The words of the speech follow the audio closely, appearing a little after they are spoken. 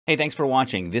Hey, thanks for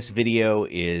watching. This video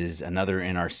is another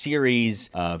in our series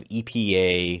of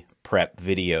EPA prep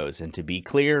videos. And to be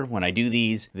clear, when I do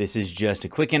these, this is just a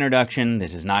quick introduction.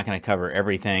 This is not going to cover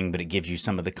everything, but it gives you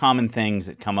some of the common things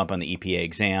that come up on the EPA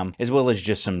exam, as well as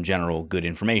just some general good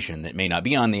information that may not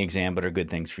be on the exam, but are good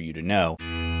things for you to know.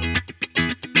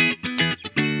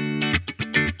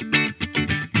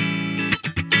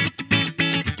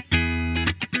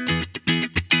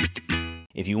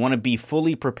 If you want to be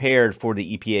fully prepared for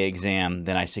the EPA exam,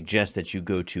 then I suggest that you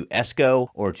go to ESCO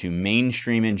or to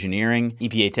Mainstream Engineering.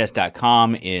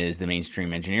 EPAtest.com is the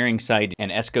mainstream engineering site,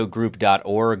 and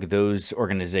escogroup.org. Those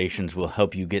organizations will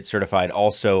help you get certified.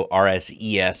 Also,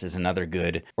 RSES is another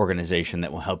good organization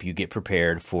that will help you get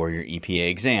prepared for your EPA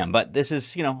exam. But this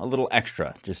is, a little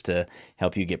extra just to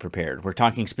help you get prepared. We're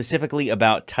talking specifically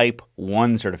about Type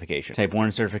 1 certification. Type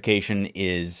 1 certification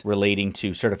is relating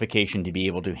to certification to be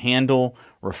able to handle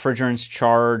refrigerants,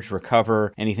 charge,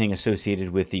 recover, anything associated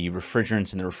with the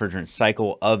refrigerants and the refrigerant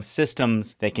cycle of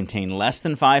systems that contain less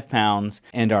than 5 pounds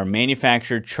and are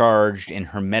manufactured, charged, and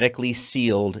hermetically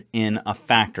sealed in a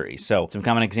factory. So some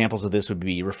common examples of this would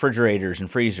be refrigerators and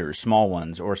freezers, small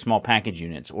ones, or small package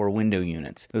units, or window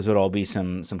units. Those would all be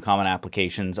some common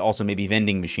applications. Also, maybe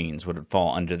vending machines would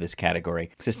fall under this category.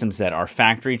 Systems that are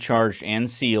factory charged and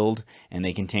sealed, and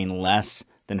they contain less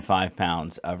than 5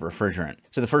 pounds of refrigerant.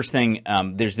 So the first thing,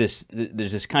 there's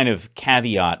this kind of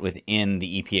caveat within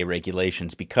the EPA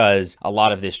regulations because a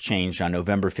lot of this changed on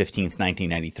November 15th,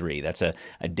 1993. That's a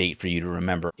date for you to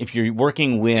remember. If you're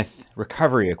working with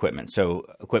recovery equipment, so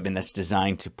equipment that's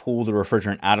designed to pull the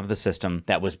refrigerant out of the system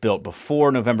that was built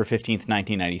before November 15th,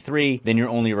 1993, then you're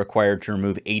only required to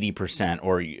remove 80%,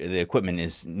 or the equipment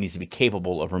needs to be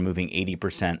capable of removing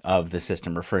 80% of the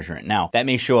system refrigerant. Now, that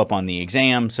may show up on the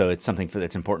exam, so it's something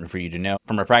that's important for you to know.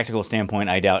 From a practical standpoint,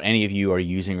 I doubt any of you are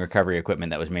using recovery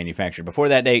equipment that was manufactured before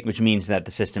that date, which means that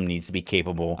the system needs to be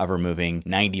capable of removing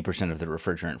 90% of the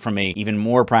refrigerant. From a even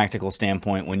more practical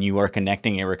standpoint, when you are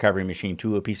connecting a recovery machine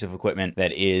to a piece of equipment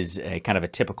that is a kind of a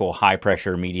typical high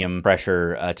pressure, medium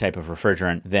pressure type of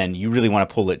refrigerant, then you really want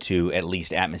to pull it to at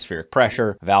least atmospheric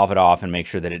pressure, valve it off, and make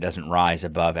sure that it doesn't rise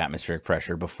above atmospheric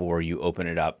pressure before you open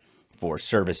it up for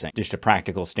servicing. Just a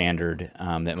practical standard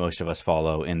that most of us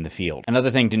follow in the field.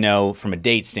 Another thing to know from a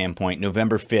date standpoint,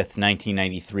 November 5th,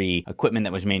 1993, equipment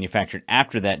that was manufactured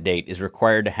after that date is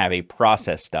required to have a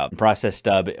process stub. Process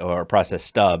stub or process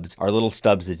stubs are little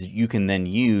stubs that you can then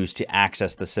use to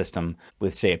access the system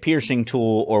with, say, a piercing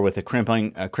tool or with a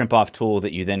crimp off tool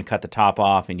that you then cut the top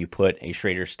off and you put a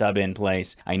Schrader stub in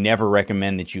place. I never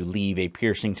recommend that you leave a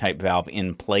piercing type valve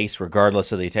in place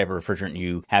regardless of the type of refrigerant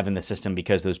you have in the system,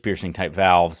 because those piercing type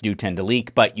valves do tend to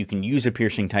leak, but you can use a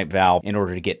piercing type valve in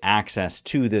order to get access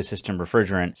to the system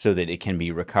refrigerant so that it can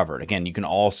be recovered. Again, you can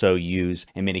also use,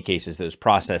 in many cases, those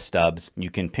process stubs. You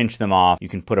can pinch them off, you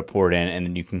can put a port in, and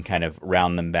then you can kind of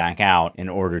round them back out in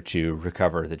order to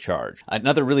recover the charge.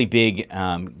 Another really big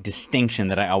distinction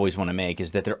that I always want to make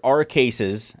is that there are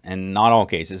cases, and not all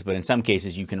cases, but in some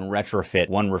cases, you can retrofit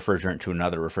one refrigerant to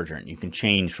another refrigerant. You can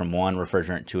change from one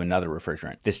refrigerant to another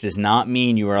refrigerant. This does not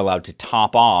mean you are allowed to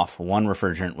top off one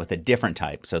refrigerant with a different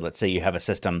type. So let's say you have a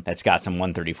system that's got some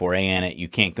 134A in it. You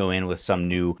can't go in with some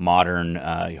new modern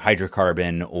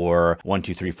hydrocarbon or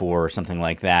 1234 or something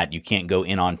like that. You can't go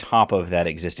in on top of that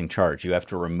existing charge. You have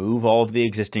to remove all of the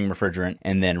existing refrigerant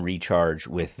and then recharge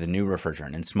with the new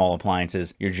refrigerant. In small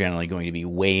appliances, you're generally going to be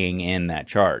weighing in that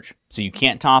charge. So you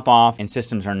can't top off, and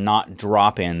systems are not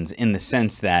drop-ins in the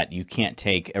sense that you can't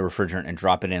take a refrigerant and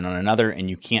drop it in on another, and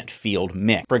you can't field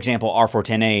mix. For example,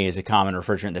 R410A is a common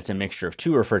refrigerant that's a mixture of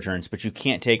two refrigerants, but you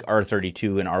can't take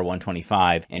R32 and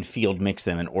R125 and field mix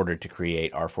them in order to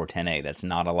create R410A. That's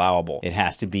not allowable. It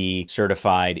has to be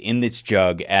certified in its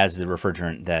jug as the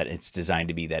refrigerant that it's designed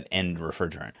to be, that end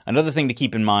refrigerant. Another thing to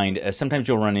keep in mind, sometimes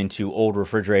you'll run into old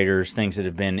refrigerators, things that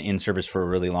have been in service for a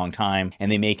really long time,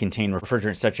 and they may contain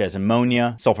refrigerants such as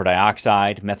ammonia, sulfur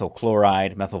dioxide, methyl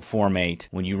chloride, methyl formate.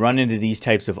 When you run into these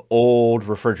types of old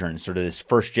refrigerants, sort of this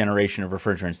first generation of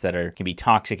refrigerants that can be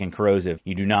toxic and corrosive,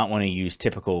 you do not want to use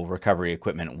typical recovery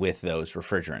equipment with those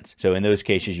refrigerants. So in those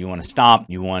cases, you want to stop.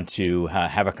 You want to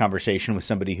have a conversation with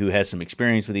somebody who has some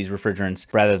experience with these refrigerants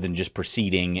rather than just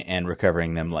proceeding and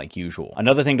recovering them like usual.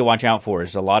 Another thing to watch out for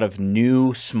is a lot of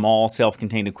new small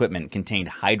self-contained equipment contained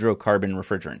hydrocarbon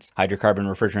refrigerants. Hydrocarbon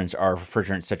refrigerants are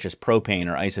refrigerants such as propane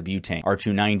or isobutane butane,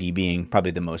 R290 being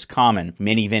probably the most common.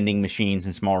 Many vending machines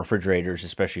and small refrigerators,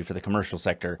 especially for the commercial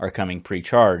sector, are coming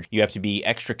pre-charged. You have to be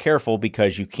extra careful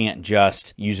because you can't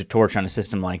just use a torch on a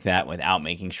system like that without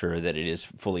making sure that it is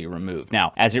fully removed.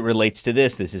 Now, as it relates to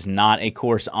this is not a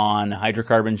course on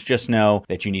hydrocarbons. Just know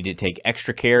that you need to take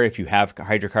extra care if you have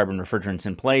hydrocarbon refrigerants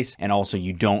in place, and also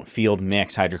you don't field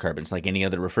mix hydrocarbons like any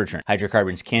other refrigerant.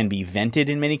 Hydrocarbons can be vented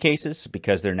in many cases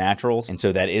because they're naturals, and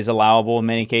so that is allowable in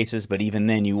many cases, but even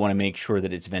then you want to make sure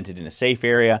that it's vented in a safe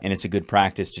area, and it's a good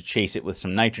practice to chase it with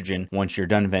some nitrogen once you're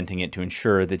done venting it to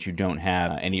ensure that you don't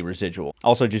have any residual.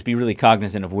 Also, just be really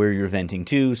cognizant of where you're venting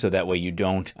to, so that way you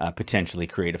don't potentially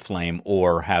create a flame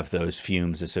or have those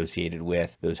fumes associated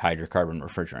with those hydrocarbon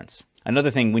refrigerants.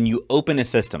 Another thing, when you open a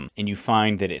system and you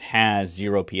find that it has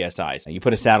 0 PSI, you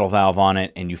put a saddle valve on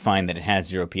it and you find that it has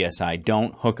 0 PSI,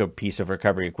 don't hook a piece of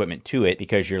recovery equipment to it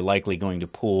because you're likely going to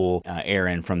pull air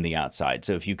in from the outside.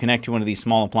 So if you connect to one of these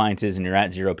small appliances and you're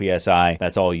at 0 PSI,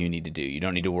 that's all you need to do. You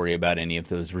don't need to worry about any of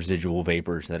those residual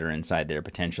vapors that are inside there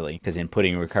potentially, because in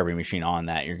putting a recovery machine on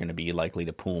that, you're going to be likely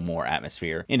to pull more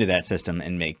atmosphere into that system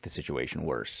and make the situation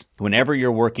worse. Whenever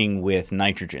you're working with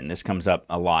nitrogen, this comes up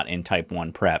a lot in type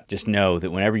 1 prep, just know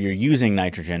that whenever you're using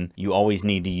nitrogen, you always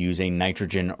need to use a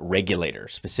nitrogen regulator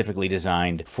specifically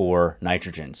designed for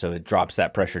nitrogen. So it drops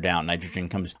that pressure down. Nitrogen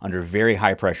comes under very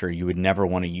high pressure. You would never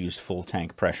want to use full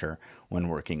tank pressure when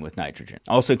working with nitrogen.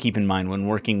 Also keep in mind when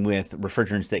working with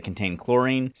refrigerants that contain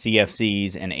chlorine,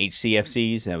 CFCs and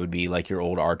HCFCs, that would be like your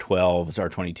old R12s,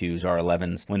 R22s,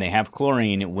 R11s, when they have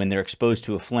chlorine, when they're exposed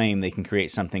to a flame, they can create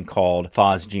something called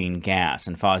phosgene gas.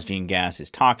 And phosgene gas is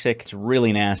toxic. It's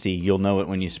really nasty. You'll know it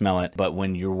when you smell it. But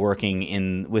when you're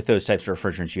working with those types of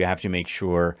refrigerants, you have to make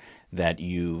sure that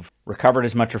you've recovered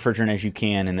as much refrigerant as you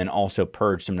can, and then also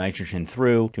purge some nitrogen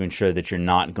through to ensure that you're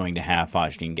not going to have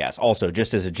phosgene gas. Also,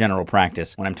 just as a general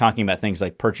practice, when I'm talking about things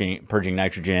like purging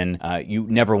nitrogen, you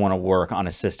never want to work on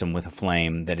a system with a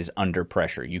flame that is under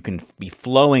pressure. You can be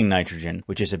flowing nitrogen,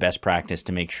 which is the best practice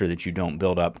to make sure that you don't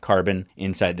build up carbon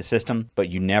inside the system, but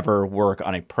you never work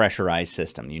on a pressurized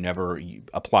system. You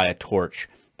apply a torch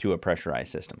to a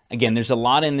pressurized system. Again, there's a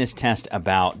lot in this test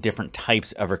about different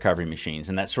types of recovery machines,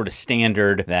 and that's sort of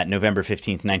standard. That November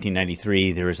 15th,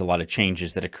 1993, there was a lot of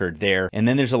changes that occurred there. And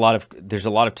then there's a lot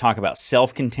of talk about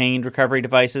self-contained recovery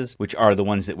devices, which are the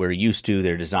ones that we're used to.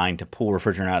 They're designed to pull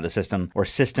refrigerant out of the system, or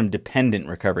system-dependent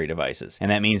recovery devices.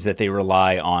 And that means that they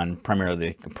rely on primarily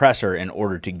the compressor in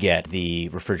order to get the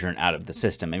refrigerant out of the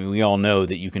system. I mean, we all know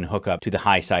that you can hook up to the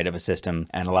high side of a system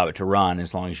and allow it to run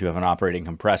as long as you have an operating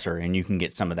compressor, and you can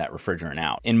get some of that refrigerant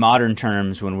out. In modern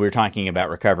terms, when we're talking about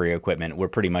recovery equipment, we're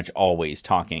pretty much always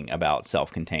talking about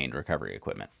self-contained recovery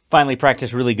equipment. Finally,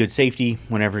 practice really good safety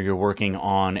whenever you're working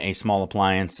on a small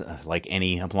appliance. Like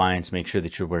any appliance, make sure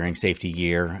that you're wearing safety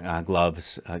gear,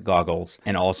 gloves, goggles,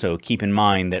 and also keep in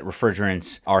mind that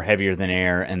refrigerants are heavier than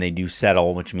air and they do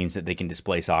settle, which means that they can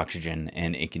displace oxygen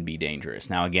and it can be dangerous.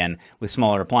 Now again, with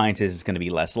smaller appliances, it's going to be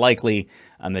less likely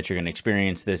that you're going to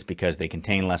experience this because they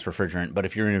contain less refrigerant, but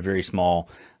if you're in a very small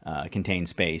contained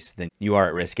space, then you are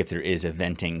at risk if there is a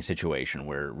venting situation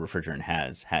where refrigerant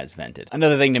has vented.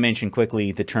 Another thing to mention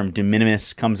quickly, the term de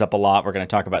minimis comes up a lot. We're going to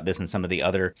talk about this in some of the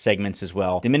other segments as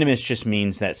well. De minimis just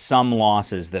means that some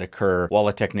losses that occur while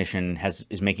a technician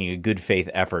is making a good faith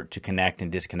effort to connect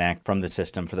and disconnect from the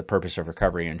system for the purpose of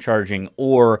recovery and charging,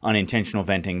 or unintentional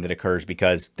venting that occurs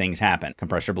because things happen.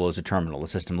 Compressor blows a terminal, the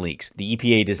system leaks. The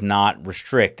EPA does not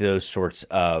restrict those sorts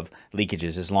of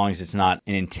leakages as long as it's not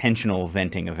an intentional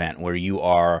venting event where you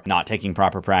are not taking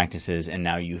proper practices and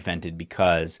now you've vented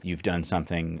because you've done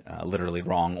something literally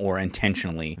wrong or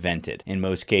intentionally vented. In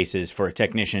most cases, for a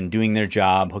technician doing their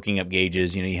job, hooking up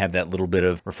gauges, you have that little bit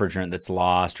of refrigerant that's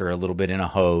lost or a little bit in a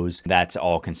hose, that's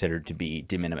all considered to be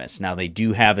de minimis. Now they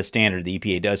do have a standard, the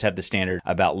EPA does have the standard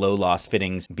about low loss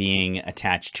fittings being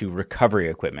attached to recovery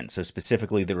equipment. So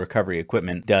specifically the recovery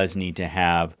equipment does need to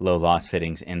have low loss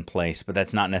fittings in place, but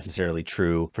that's not necessarily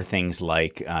true for things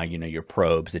like your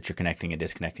probes that you're connecting and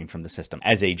disconnecting from the system.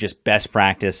 As a just best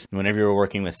practice, whenever you're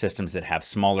working with systems that have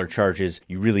smaller charges,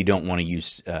 you really don't want to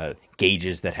use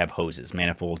gauges that have hoses,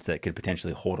 manifolds that could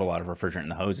potentially hold a lot of refrigerant in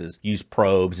the hoses. Use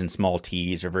probes and small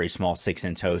T's or very small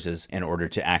 6-inch hoses in order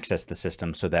to access the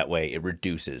system so that way it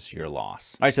reduces your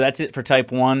loss. All right, so that's it for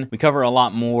type 1. We cover a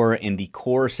lot more in the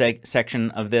core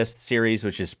section of this series,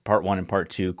 which is part 1 and part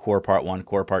 2, core part 1,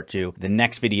 core part 2. The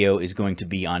next video is going to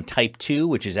be on type 2,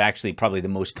 which is actually probably the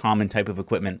most common type of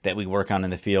equipment that we work on in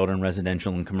the field in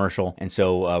residential and commercial. And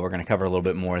so we're going to cover a little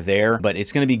bit more there, but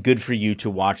it's going to be good for you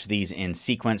to watch these in sequence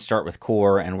sequence, start with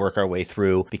core and work our way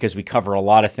through, because we cover a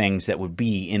lot of things that would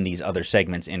be in these other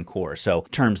segments in core. So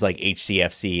terms like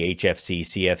HCFC, HFC,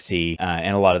 CFC,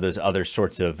 and a lot of those other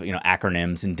sorts of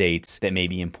acronyms and dates that may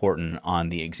be important on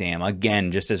the exam.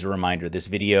 Again, just as a reminder, this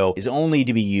video is only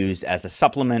to be used as a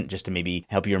supplement, just to maybe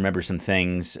help you remember some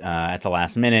things at the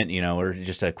last minute, or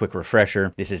just a quick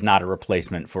refresher. This is not a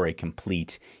replacement for a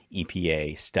complete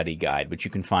EPA study guide, which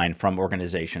you can find from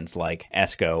organizations like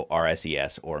ESCO,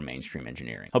 RSES, or Mainstream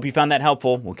Engineering. Hope you found that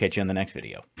helpful. We'll catch you in the next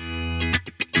video.